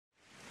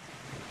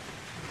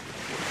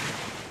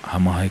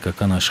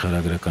Համահայկական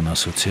աշխարհագրական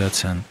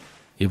ասոցիացիան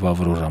և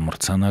Aurora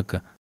մրցանակը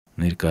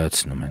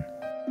ներկայացնում են։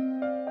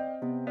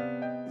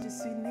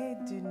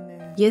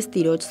 Ես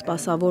Տիրոջ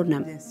սպասավորն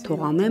եմ,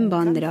 թող ամեն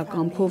բան նրա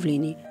կամքով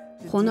լինի։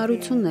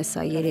 Խոնարհությունն է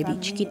սա երևի,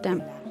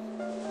 չգիտեմ։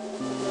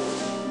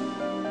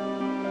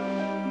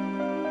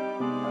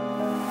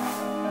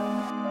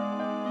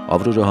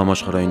 Aurora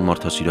համաշխարհային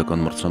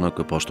մարդասիրական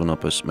մրցանակը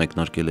պաշտոնապես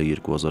մեկնարկել է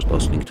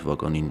 2015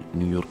 թվականին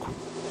Նյու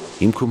Յորքում։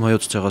 Հիմքում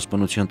հայոց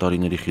ցեղասպանության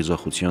տարիների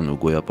խիզախության ու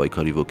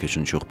գոյապայքարի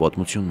ոգեշնչող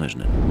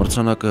պատմություններն են։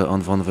 Մրցանակը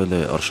անվանվել է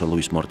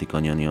Արշալույս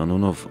Մարտիկանյանի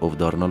անունով, ով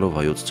դառնալով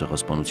հայոց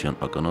ցեղասպանության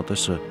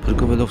ականատեսը,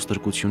 փրկվելով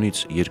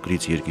ստրկությունից,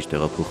 երկրից երկիր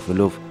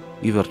տեղափոխվելով,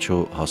 ի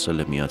վերջո հասել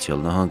է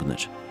Միացյալ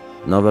Նահանգներ։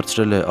 Նա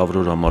վերցրել է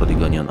Aurora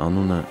Մարտիկանյան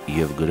անունը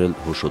և գրել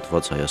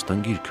հոշոտված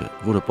Հայաստան գիրքը,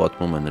 որը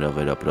պատմում է նրա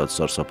վերապրած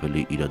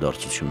սարսափելի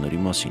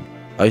իրադարձությունների մասին։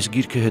 Այս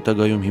գիրքը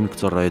հետագայում հիմք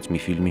ծառայեց մի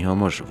ֆիլմի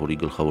համար, որի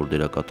գլխավոր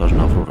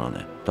դերակատարն Aurora-ն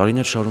է։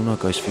 Տարիներ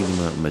շարունակ այս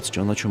ֆիլմը մեծ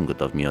ճանաչում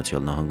գտավ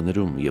Միացյալ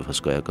Նահանգներում և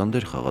հսկայական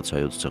դեր խաղաց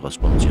հայոց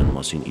ցեղասպանության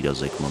մասին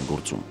իրազեկման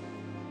գործում։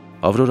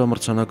 Aurora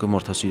մրցանակը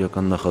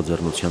մարդասիրական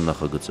նախաձեռնության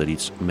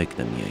նախագծերից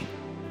մեկն է միայն։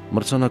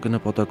 Մրցանակը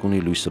նպատակ ունի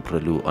լույս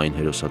սփռելու այն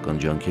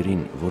հերոսական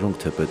ջանքերին, որոնք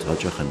թեպետ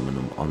հաճախ են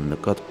մնում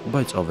աննկատ,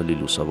 բայց ավելի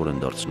լուսավոր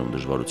են դարձնում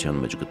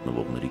դժվարության մեջ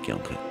գտնվողների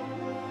կյանքը։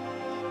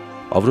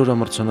 Aurora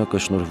մրցանակը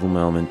շնորհվում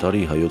է ամեն տարի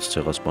հայոց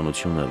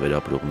ցեղասպանությունը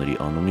վերապրողների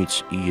անունից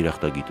ի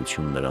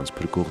երախտագիտություն նրանց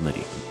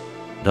փրկողների։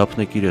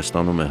 Դափնեկիրը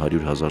ստանում է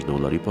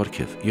 $100,000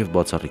 պարգև և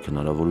բացառիկ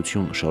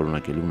հնարավորություն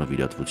շարունակելու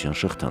նվիրատվության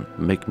շղթան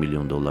 $1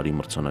 միլիոն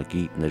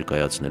մրցանակի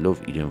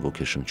ներկայացնելով իրեն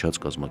ոգեշնչած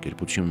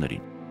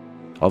կազմակերպություններին։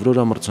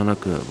 Aurora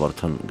մրցանակը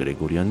Վարդան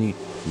Գրեգորյանի,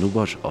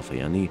 Նուբար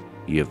Աֆեյանի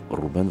և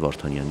Ռուբեն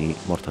Վարդանյանի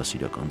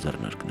մարդասիրական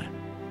ձեռնարկն է։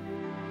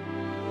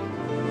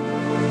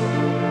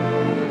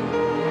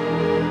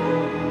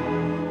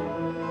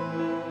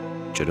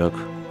 Ճրագ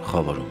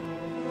խավարում։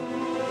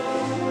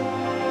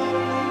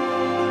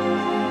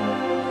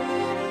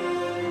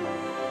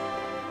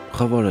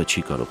 Խավարը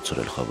չի կարող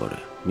ցրել խավարը,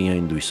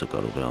 միայն լույսը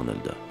կարող է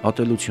անել դա։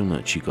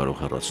 Ատելությունը չի կարող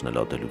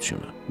հեռացնել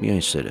ատելությունը,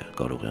 միայն սերը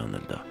կարող է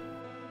անել դա։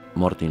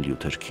 Մարտին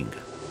Լյութեր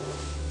Քինգը։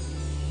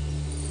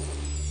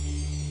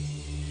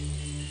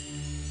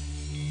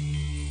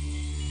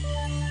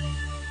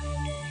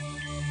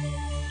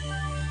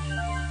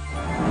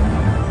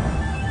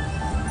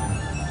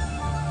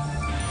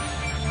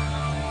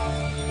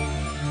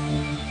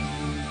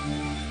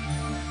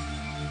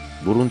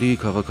 Բուրունդիի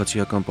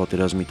քաղաքացիական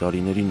պատերազմի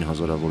տարիներին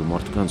հազարավոր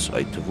մարդկանց,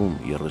 այդ թվում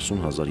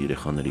 30,000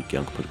 երեխաների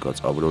կյանք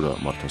փրկած Aurora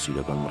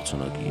մարդասիրական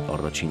մրցանակի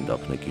առաջին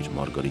դափնեկիր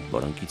Մարգարիտ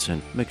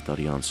Բարանկիցեն մեկ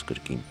տարի անց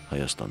կրկին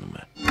Հայաստանում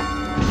է։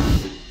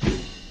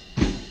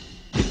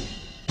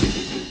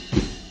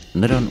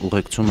 Նրան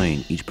ուղեկցում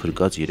էին իր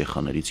փրկած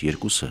երեխաներից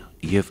երկուսը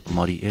և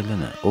Մարի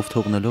Էլենը, ով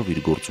թողնելով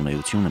իր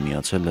գործունեությունը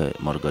միացել է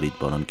Մարգարիտ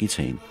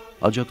Բարանկիցեին,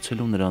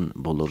 աջակցելու նրան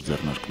բոլոր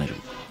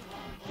ձեռնարկներում։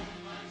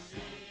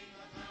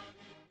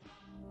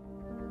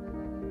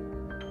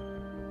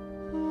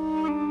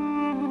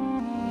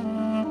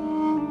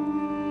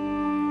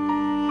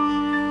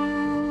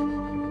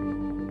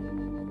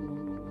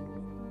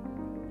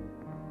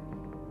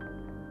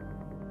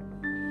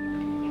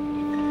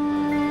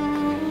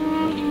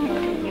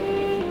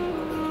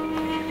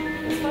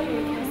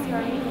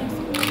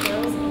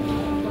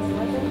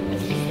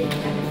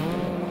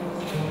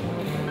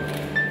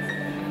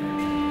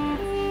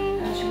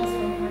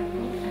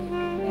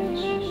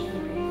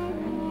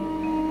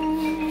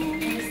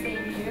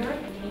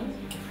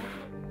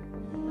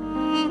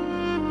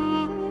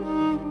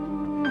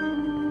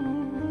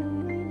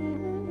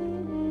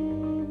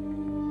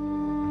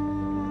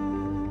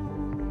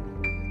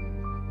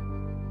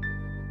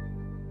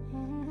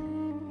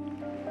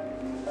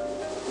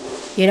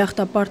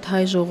 Երախտապարտ հայ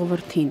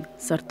ժողովրդին,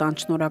 սրտան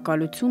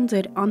շնորհակալություն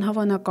ձեր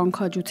անհավանական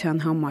քաջության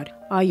համար։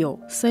 Այո,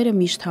 սերը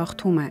միշտ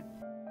հաղթում է։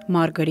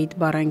 Մարգարիտ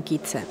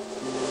Բարանկիցե։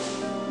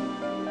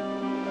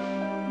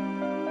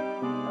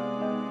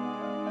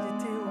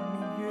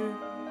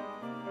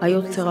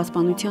 Հայոց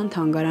ցեղասպանության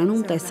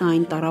թանգարանում տեսա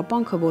այն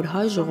տառապանքը, որ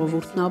հայ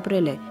ժողովուրդն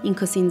ապրել է։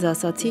 Ինքս ինձ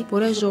ասացի,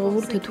 որ այս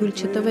ժողովուրդը թույլ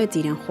չտվեց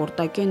իրեն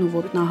խորտակեն ու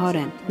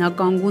ոտնահարեն։ Նա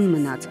կանգուն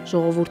մնաց,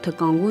 ժողովուրդը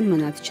կանգուն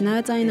մնաց,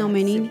 չնայած այն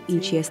ամենին,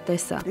 ինչ ես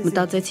տեսա։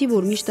 Մտածեցի,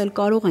 որ միշտ էլ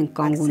կարող ենք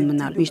կանգուն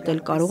մնալ, միշտ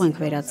էլ կարող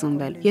ենք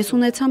վերածնվել։ Ես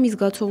ունեցա մի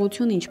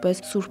զգացողություն,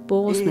 ինչպես Սուրբ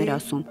Պողոսն էր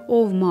ասում.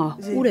 «Ով մահ,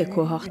 ուր է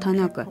քո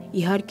հաղթանակը»։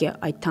 Իհարկե,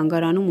 այդ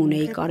թանգարանում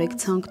ունեի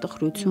կարեկցանք,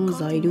 տխրություն,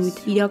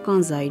 զայրույթ,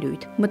 իրական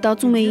զայրույթ։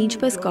 Մտածում էի,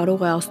 ինչպես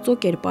կարող է Աստծո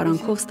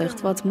կերպարանքով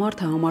ստեղծված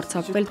մարդը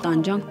համարձակվել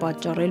տանջանք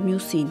պատճառել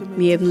մյուսին։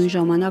 Միևնույն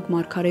ժամանակ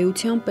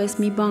մարգարեության պես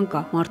մի բան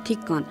կա,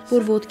 մարդիկ կան,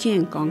 որ ոտքի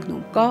են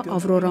կանգնում։ Կա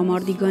Aurora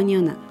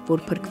Մարտիկանյանը,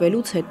 որ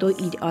փրկվելուց հետո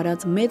իր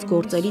արած մեծ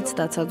գործերից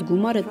ստացած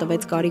գումարը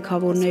տվեց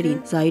կարիքավորներին։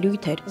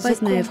 Զայրույթ էր,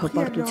 բայց նաև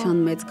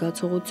հպարտության մեծ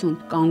զգացողություն,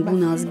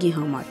 կանգուն ազգի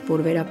համար,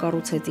 որ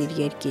վերակառուցեց իր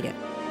երկիրը։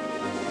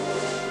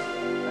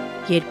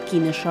 Երբ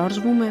կինը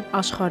շարժվում է,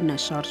 աշխարհն է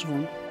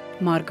շարժվում։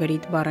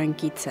 Մարգարիտ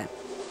Բարանկիցե։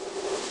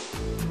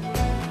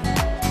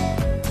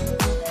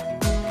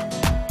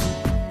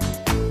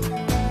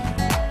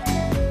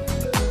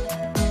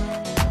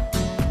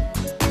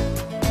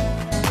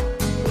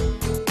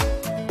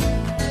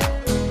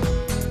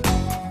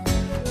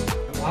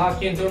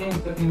 կենտրոնում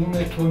գտնվում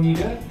է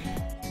թոնիրը։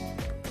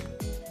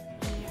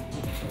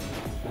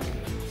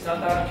 Սա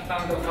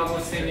տարածքան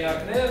գլխավոր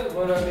սենյակն է,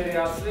 որը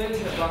վերացվել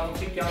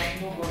պատմության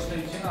կյանքում ու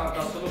գործունեությունը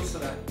արտասովոր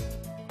սրահ։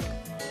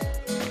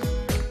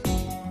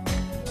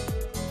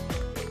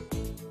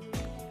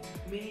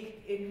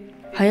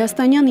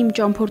 Հայաստանյան իմ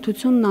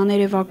ճամփորդությունն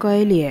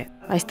աներևակայելի է։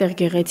 Այստեղ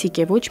գեղեցիկ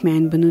է ոչ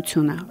միայն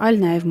բնությունը, այլ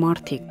նաև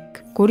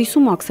մարդիկ։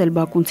 Գորիսում Աքսել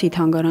Բակունցի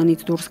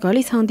թանգարանից դուրս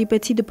գալիս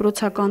հանդիպեցի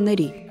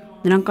դպրոցականների։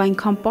 Նրանք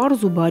այնքան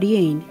պարզ ու բարի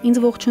էին, ինձ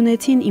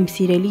ողջունեցին իմ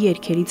սիրելի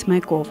երգերից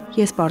մեկով։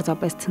 Ես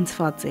պարզապես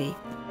ցնցված էի։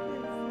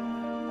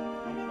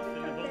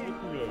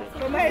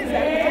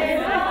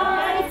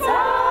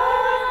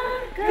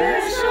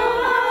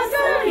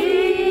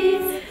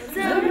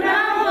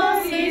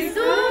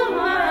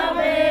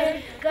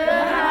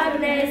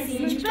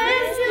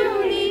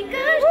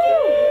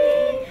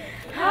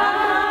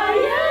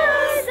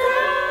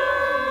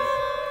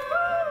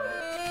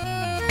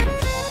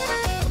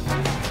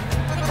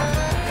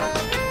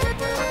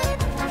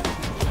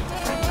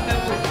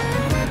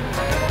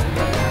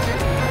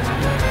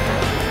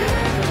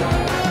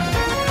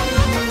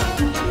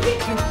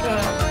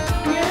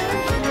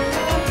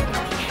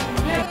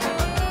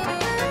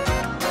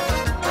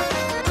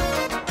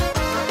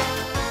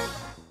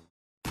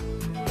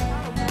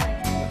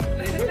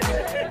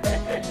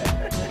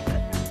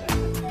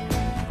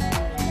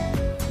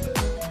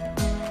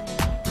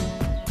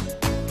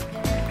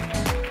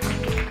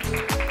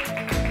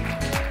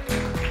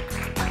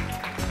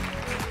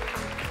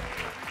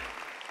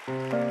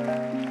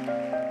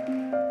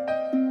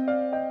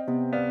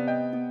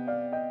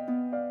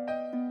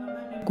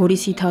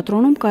 Գորիսի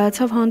թատրոնում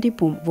կայացավ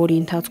հանդիպում, որի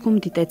ընթացքում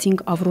դիտեցինք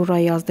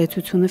Ավրորայի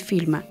ազդեցությունը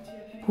ֆիլմը։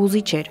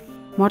 Հուզիչ էր։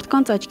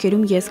 Մարդկանց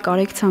աչքերում ես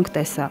կարեկցանք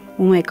տեսա,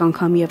 ու մեկ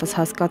անգամ եւս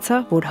հասկացա,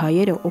 որ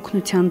հայերը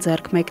օգնության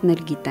ձեռք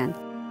մեկնել գիտեն։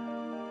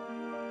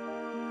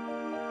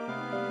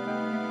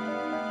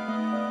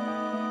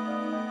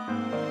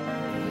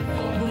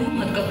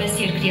 Հատկապես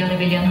երկրի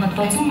արևելյան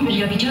հատվածում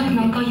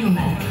վիճակն անկայուն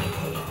է։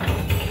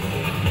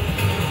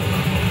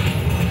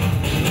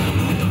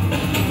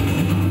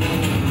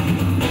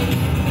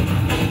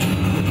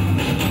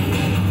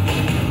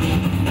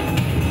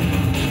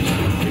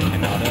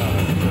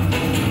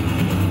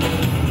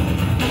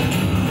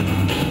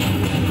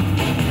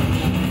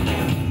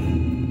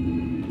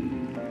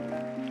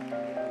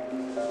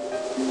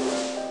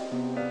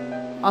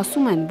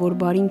 Ասում են, որ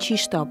բարին չի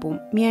շտապում,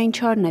 միայն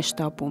չարն է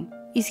շտապում,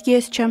 իսկ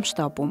ես չեմ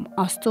շտապում,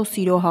 Աստծո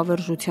սիրո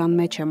հավերժության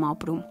մեջ եմ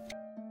ապրում։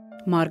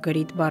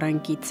 Մարգարիտ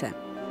Բարանկիցե։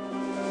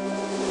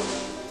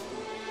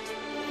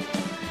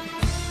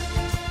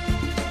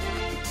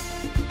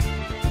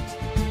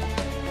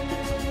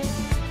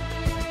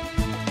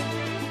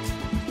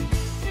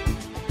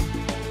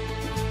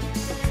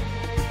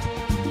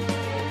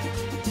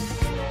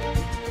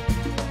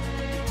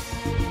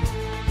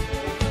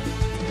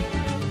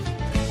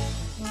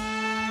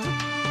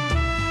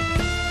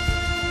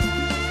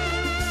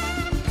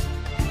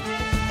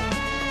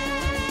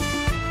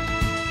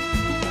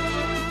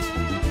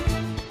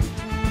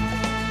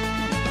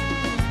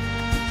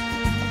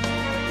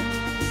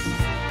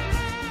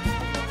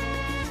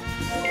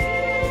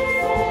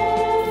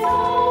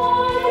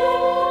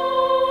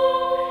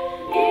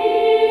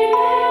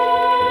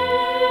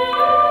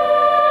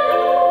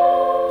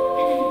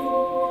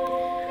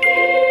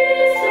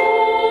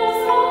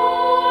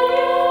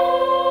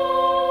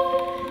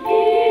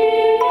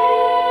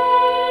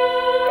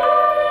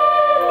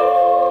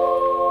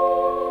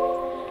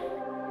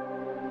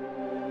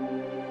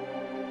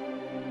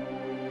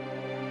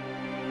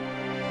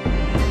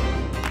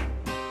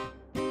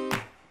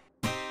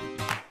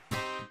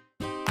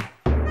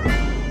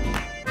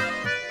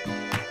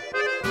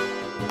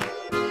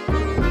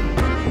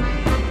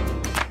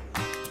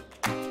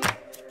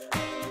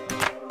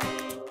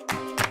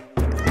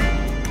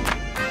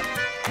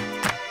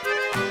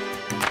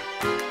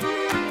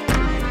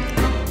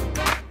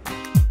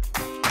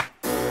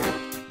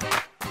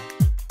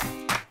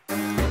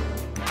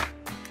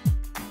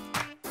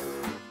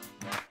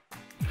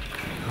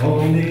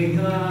 Rendez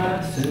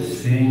grâce,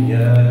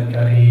 Seigneur,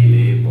 car il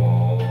est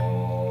bon.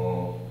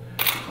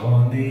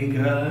 Rendez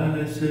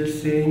grâce,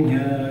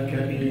 Seigneur,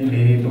 car il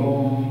est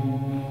bon.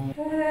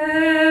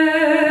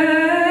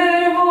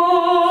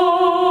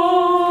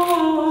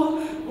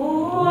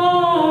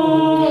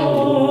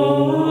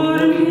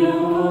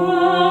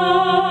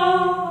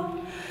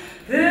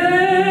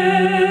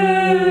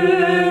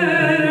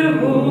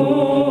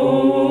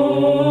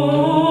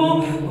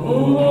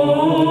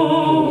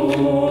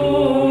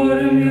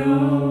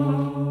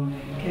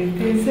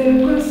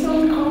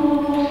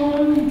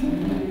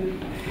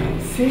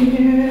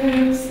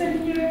 Seigneur,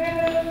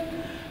 Seigneur,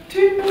 tu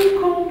nous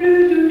combles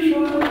de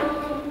joie,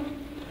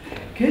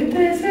 que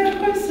tes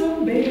œuvres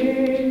sont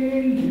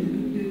belles,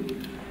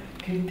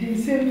 que tes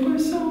œuvres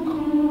sont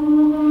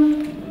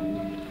grandes.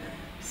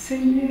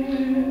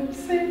 Seigneur,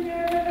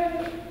 Seigneur,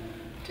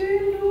 tu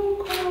nous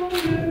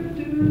combles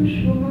de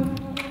joie.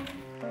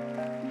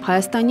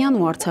 Հայաստանյան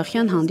ու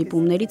արցախյան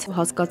հանդիպումներից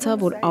հասկացա,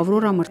 որ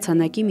Aurora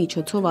մրցանակի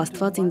միջոցով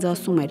Աստված ինձ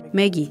ասում էր.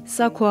 «Մեգի,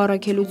 սա քո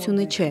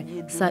առաքելությունը չէ,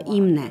 սա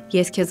իմն է։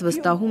 Ես քեզ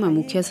վստահում եմ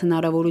ու քեզ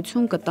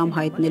հնարավորություն կտամ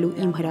հայտնելու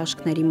իմ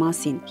հրաշքների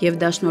մասին, եւ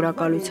դա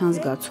շնորհակալության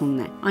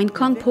զգացումն է։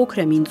 Այնքան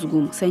փոքր եմ ինձ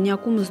զգում,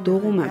 սենյակումս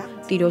դողում եմ,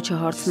 Տիրոջը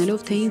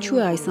հարցնելով, թե ինչու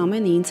է այս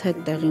ամենը ինձ հետ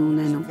տեղի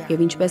ունենում։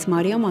 Եվ ինչպես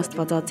Մարիամ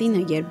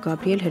Աստվածածինը, երբ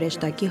Գաբրիել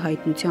հրեշտակի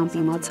հայտնությամբ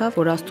իմացավ,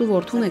 որ Աստծո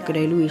որդուն է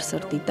կրելու իր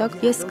սրտի տակ,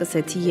 ես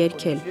սկսեցի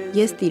երգել.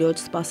 Ես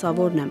Տիրոջ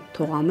սպասավորն եմ,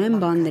 թող ամեն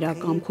բան նրա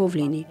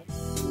կամքով լինի։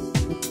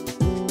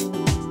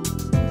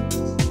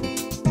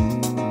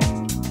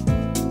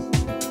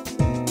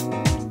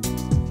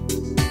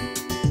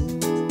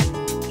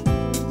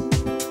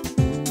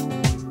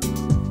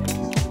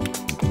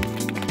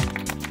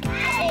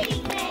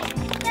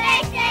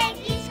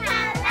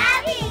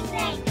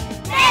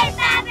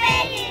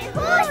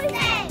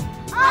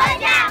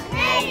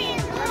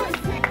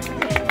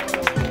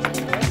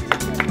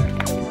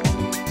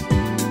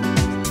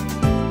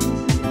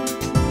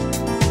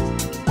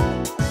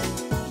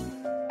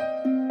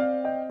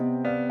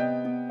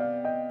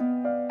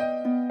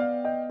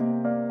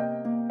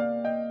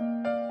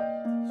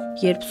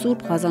 Երբ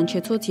Սուրբ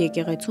Ղազանչեցոց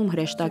եկեղեցում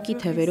հրեշտակի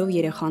թևերով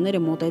երեխաները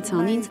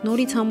մոտեցան ինձ,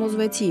 նորից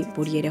համոզվեցի,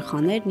 որ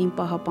երեխաներն իմ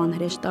պահապան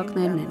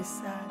հրեշտակներն են։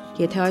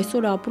 Եթե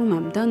այսօր ապրում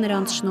եմ, դա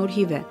նրանց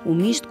շնորհիվ է ու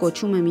միշտ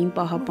կոչում եմ իմ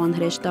պահապան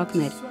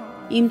հրեշտակներ։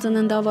 Իմ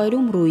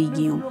ծննդավայրում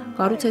Ռուիգիում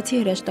կառուցեցի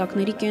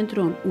հրեշտակների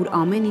կենտրոն, ուր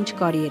ամեն ինչ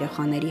կար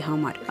երեխաների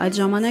համար։ Այդ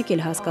ժամանակ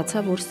էլ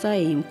հասկացա, որ սա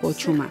է իմ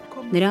կոչումը։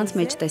 Նրանց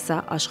մեջ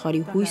տեսա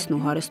աշխարհի հույսն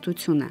ու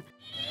հարստությունը։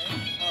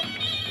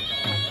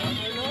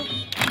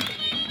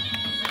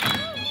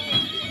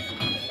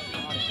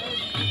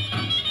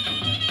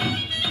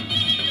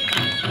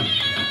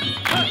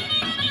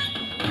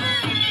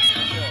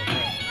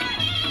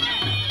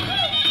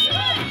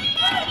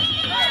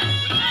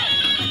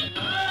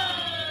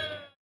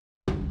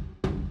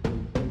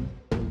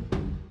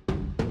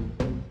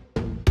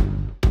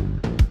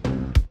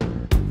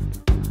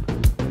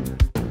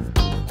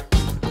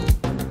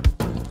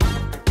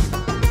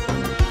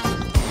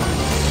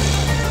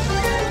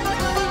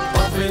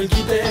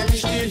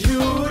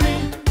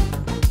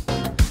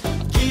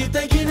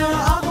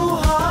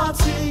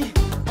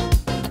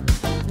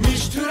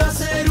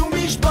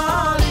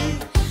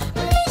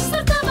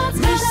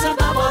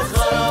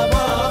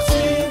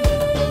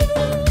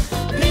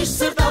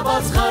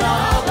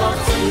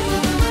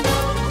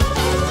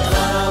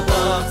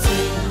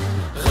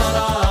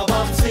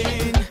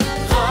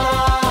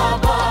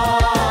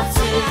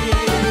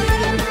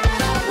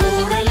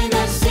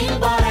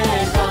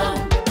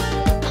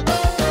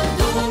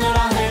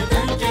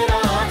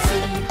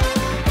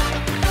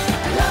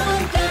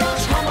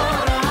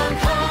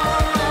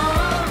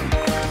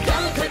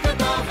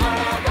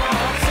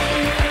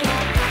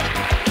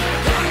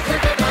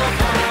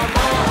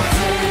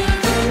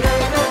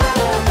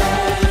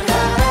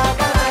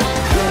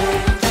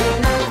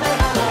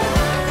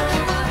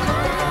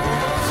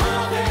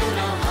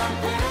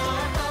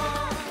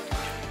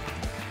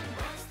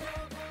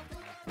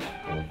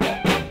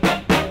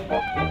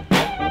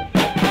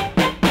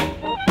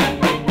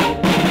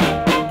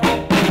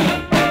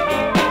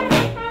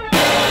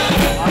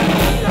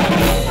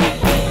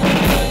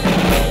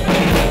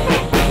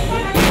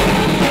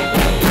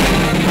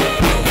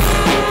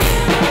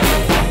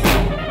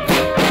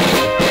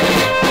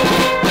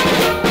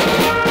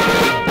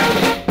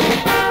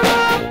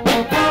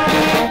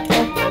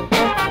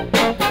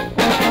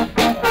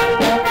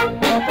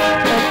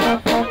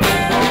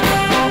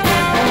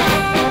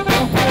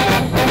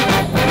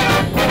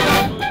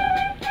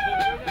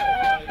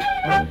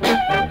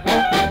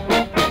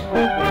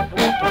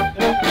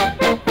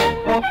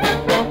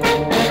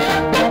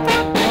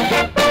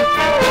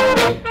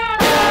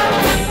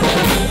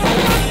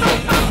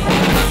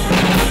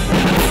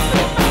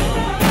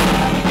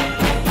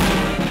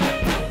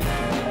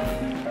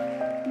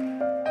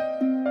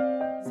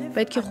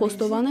 Պետք է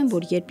խոստովանեմ,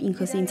 որ երբ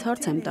ինքս ինձ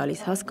հարց եմ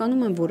տալիս,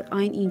 հասկանում եմ, որ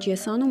այն, ինչ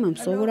ես անում եմ,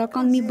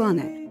 սովորական մի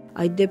բան է։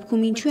 Այդ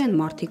դեպքում ինչու են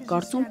մարդիկ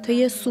կարծում, թե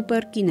ես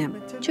սուպեր կին եմ։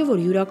 Չէ՞ որ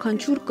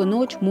յուրաքանչյուր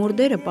կնոջ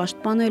մորդերը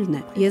պաշտպանելն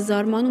է։ Ես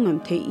զարմանում եմ,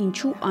 թե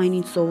ինչու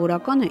այնինչ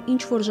սովորական է,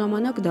 ինչ որ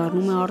ժամանակ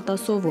դառնում է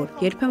արտասովոր։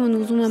 Երբեմն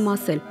ուզում եմ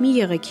ասել՝ մի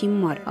եղեք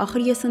հիմար,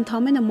 ախր ես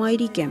ընդամենը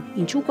մայրիկ եմ։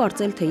 Ինչու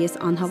կարծել, թե ես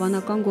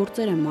անհավանական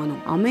գործեր եմ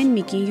անում։ Ամեն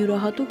մի կին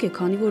յուրահատուկ է,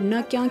 քանի որ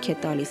նա կյանք է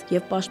տալիս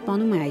եւ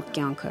պաշտպանում է այդ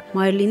կյանքը։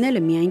 Մայր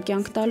լինելը միայն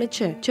կյանք տալը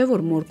չէ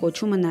որ մոր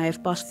կոչումը նաեւ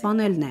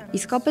պաշտպանելն է։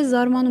 Իսկապես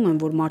զարմանում եմ,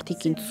 որ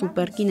մարդիկ ինձ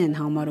սուպեր կին են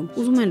համարում։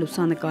 Ուզում են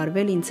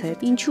լուսանկարվել ինձ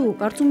հետ։ Ինչու՞։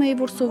 Կարծում էի,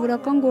 որ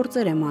սովորական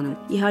գործեր եմ անում։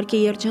 Իհարկե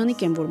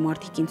երջանիկ եմ, որ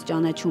մարդիկ ինձ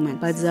ճանաչում են,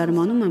 բայց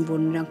զարմանում եմ,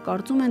 որ նրանք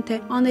կարծում են, թե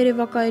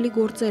աներևակայելի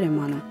գործեր եմ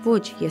անում։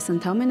 Ոչ, ես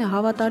ընդամենը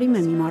հավատարիմ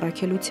եմ իմ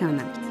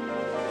առաքելությանը։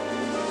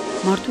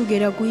 Մարդու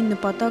գերագույն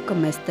նպատակը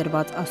մեզ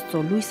տրված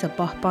Աստծո լույսը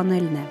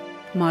պահպանելն է։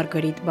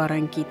 Մարգարիտ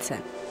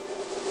Բարանկիցը։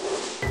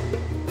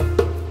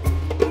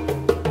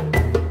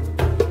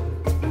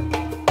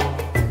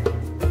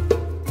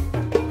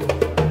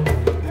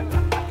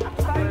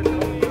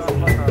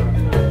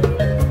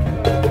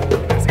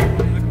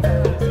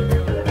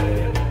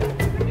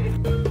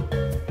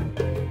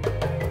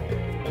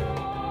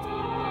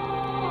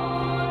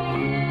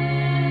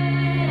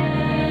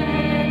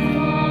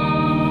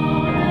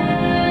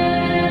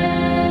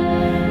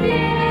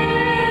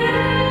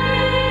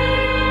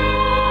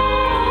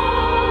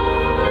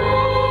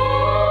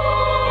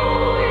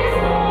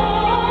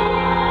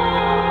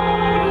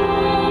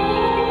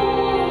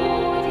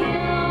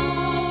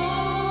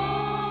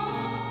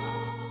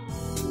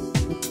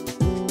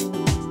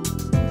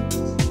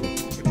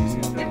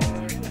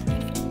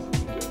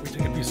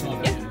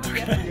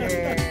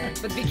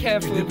 But be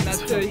careful not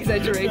to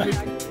exaggerate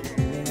with it.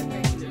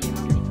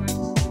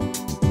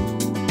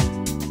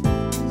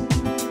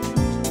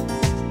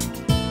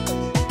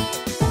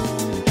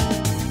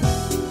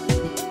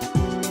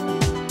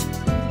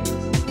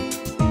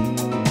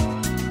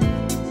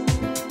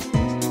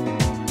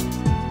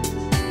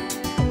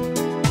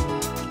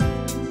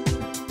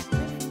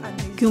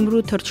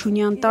 Գյումրու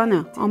թռչունյան տանը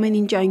ամեն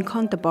ինչ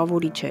այնքան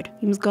տպավորիչ էր։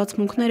 Իմ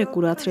զգացմունքները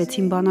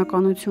կուրացրեցին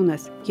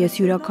բանականությունս։ Ես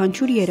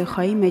յուրաքանչյուր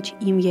երեխայի մեջ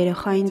իմ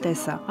երեխային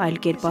տեսա, այլ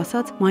կերպ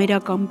ասած,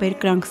 մայրական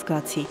բերկրանք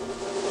զգացի։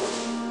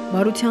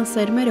 Բարության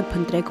սերմերը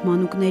փնտրեք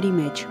մանուկների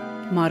մեջ։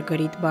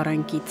 Մարգարիտ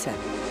Բարանկիցը։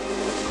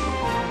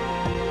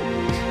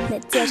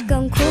 Met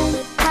երկնքում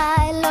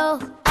հայլող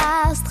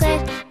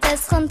աստղեր,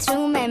 ձեզ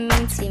խնդրում եմ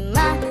ինձ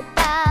հիմա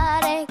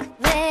տարեք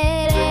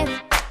վերև,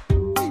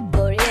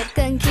 որ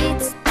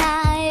երկնքից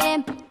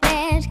նայեմ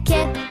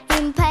ներքև,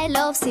 իմ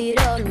փայլով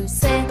սիրո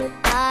լույսը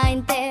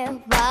այնտեղ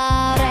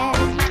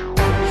վառեմ,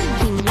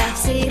 իմ լավ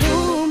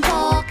սիրում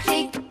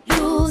փոքրիկ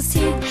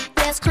լույսիկ,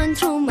 ես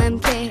խնդրում եմ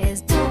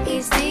քեզ դու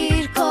ինձ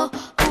դիրքո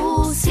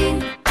ուսին,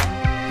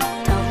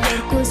 թող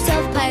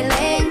երկուսով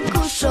փայլենք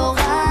ու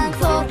շողանք,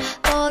 որ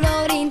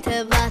բոլորին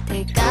թվա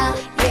թե կա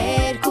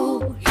երկու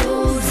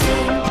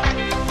լույսին,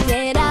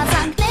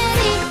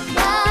 երազանքների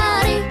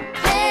բարի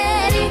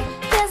վերի,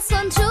 քեզ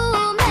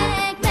խնդրում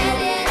ենք մեր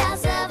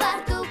երազը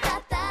վարդ ու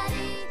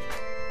կատարի։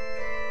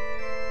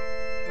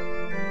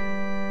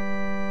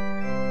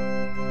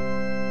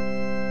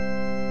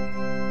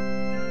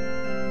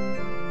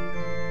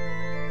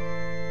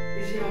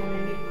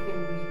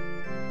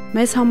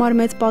 Մեզ համար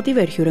մեծ պատիվ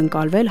էր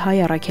հյուրընկալվել հայ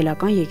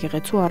առաքելական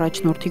եկեղեցու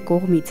առաջնորդի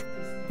կողմից։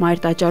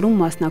 Մայր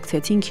տաճարում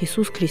մասնակցեցինք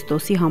Հիսուս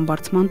Քրիստոսի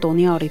համբարձման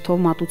տոնի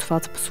առիթով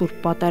մատուցված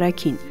Սուրբ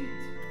Պատարագին։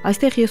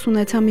 Այստեղ ես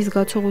ունեցա մի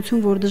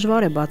զգացողություն, որ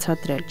դժվար է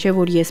բացատրել, չէ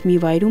որ ես մի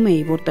վայրում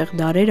էի, որտեղ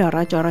դարեր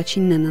առաջ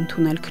առաջինն են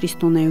ընդունել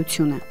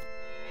քրիստոնեությունը։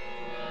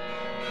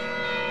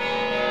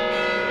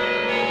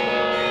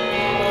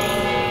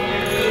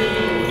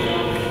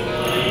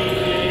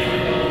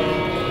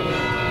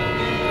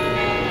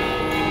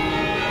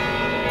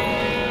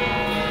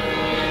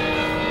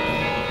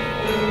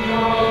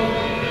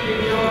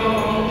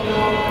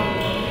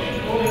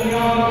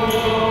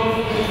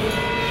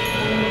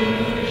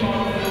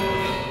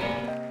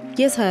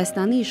 Ես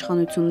Հայաստանի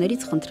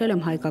իշխանություններից խնդրել եմ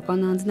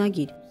հայկական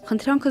անձնագիր։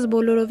 Խնդրանքս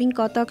բոլորովին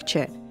կատակ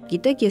չէ։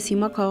 Գիտեք, ես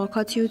հիմա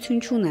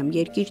քաղաքացիություն չունեմ,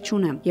 երկիր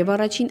չունեմ, եւ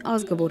առաջին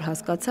ազգը, որ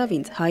հասկացավ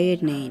ինձ,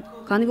 հայերն էին։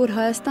 Քանի որ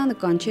Հայաստանը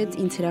կանչեց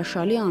ինձ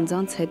հրաշալի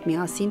անձանց հետ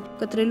միասին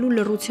կտրելու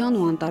լռության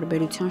ու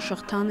անտարբերության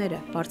շղթաները,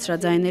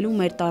 բարձրաձայնելու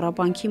մեր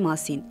տառապանքի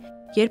մասին։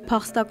 Երբ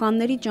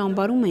փախստականների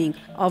ճամբարում էինք,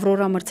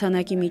 Aurora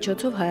մրցանակի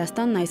միջոցով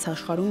Հայաստանն այս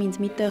աշխարհում ինձ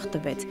մի տեղ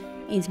տվեց։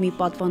 Ինձ մի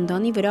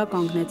պատվանդանի վրա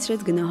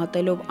կանգնեցրեց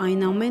գնահատելով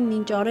այն ամենն,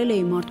 ինչ արել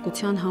էի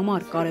մարդկության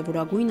համար,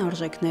 կարևորագույն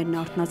արժեքներն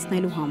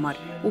արթնացնելու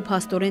համար։ Ու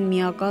փաստորեն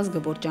միակ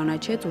ազգը, որ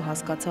ճանաչեց ու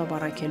հասկացավ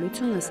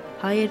առաքելությունս,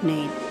 հայերն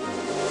էին։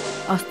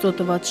 Աստծո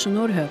տված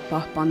շնորհը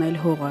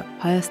պահպանել հողը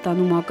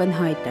Հայաստանում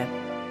ակնհայտ է։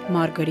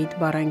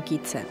 Մարգարիտ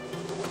Բարանկիցը։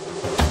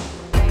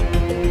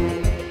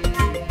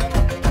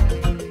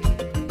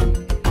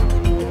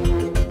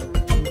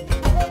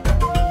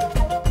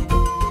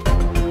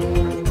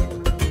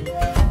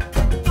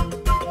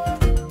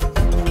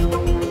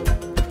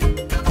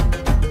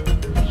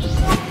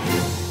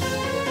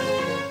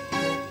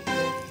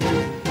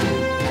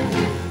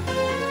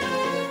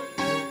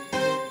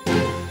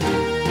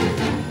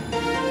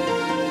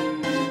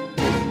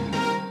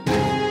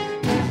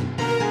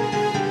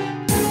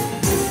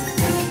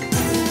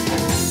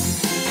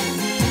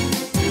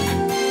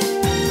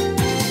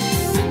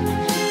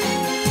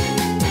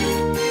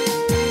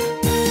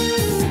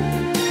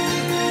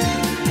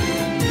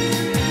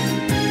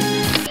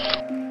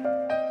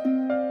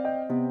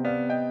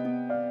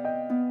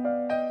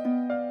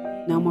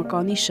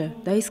 Նամականիշը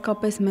դա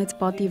իսկապես մեծ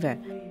պատիվ է։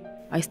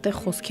 Այստեղ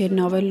խոսքերն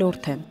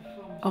ավելորդ են։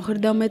 Ախր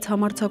դա մեծ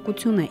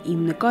համարձակություն է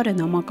իմ նկարը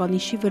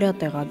նամականիշի վրա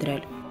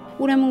տեղադրել։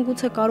 Ուրեմն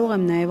գուցե կարող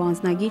եմ նաև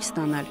անձնագիր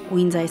ստանալ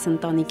ու ինձ այս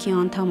ընտանիքի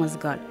անդամը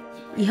զգալ։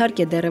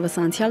 Իհարկե դեռևս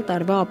անցյալ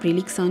տարվա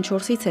ապրիլի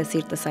 24-ից է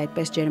սիրտս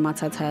այդպես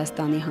ջերմացած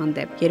Հայաստանի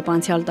հանդեպ, երբ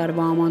անցյալ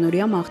տարվա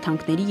ամանորյա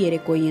մաղթանքների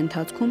երեկոյի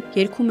ընթացքում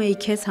երգում էի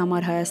քեզ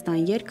համար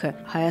Հայաստան երգը,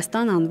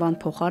 Հայաստան անվան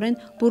փոխարեն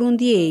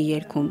Բուրունդի էի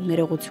երգում,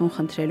 ներողություն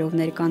խնդրելով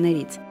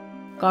ներկաներից։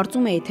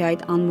 Կարծում էի, թե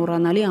այդ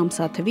անմոռանալի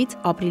ամսաթվից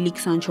ապրիլի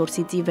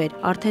 24-ից ի վեր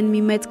արդեն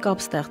մի մեծ կապ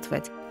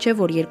ստեղծվեց, չէ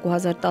որ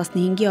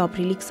 2015-ի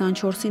ապրիլի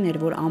 24-ին էր,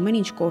 որ ամեն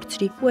ինչ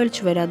կորցրի ու էլ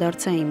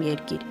չվերադարձա իմ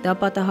երկիր։ Դա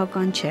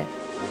պատահական չէ։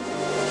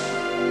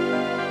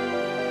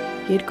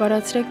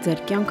 Երկարացրեք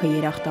ձեր կյանքը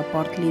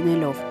երախտապարտ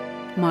լինելով։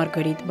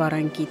 Մարգարիտ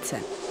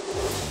Բարանկիցը։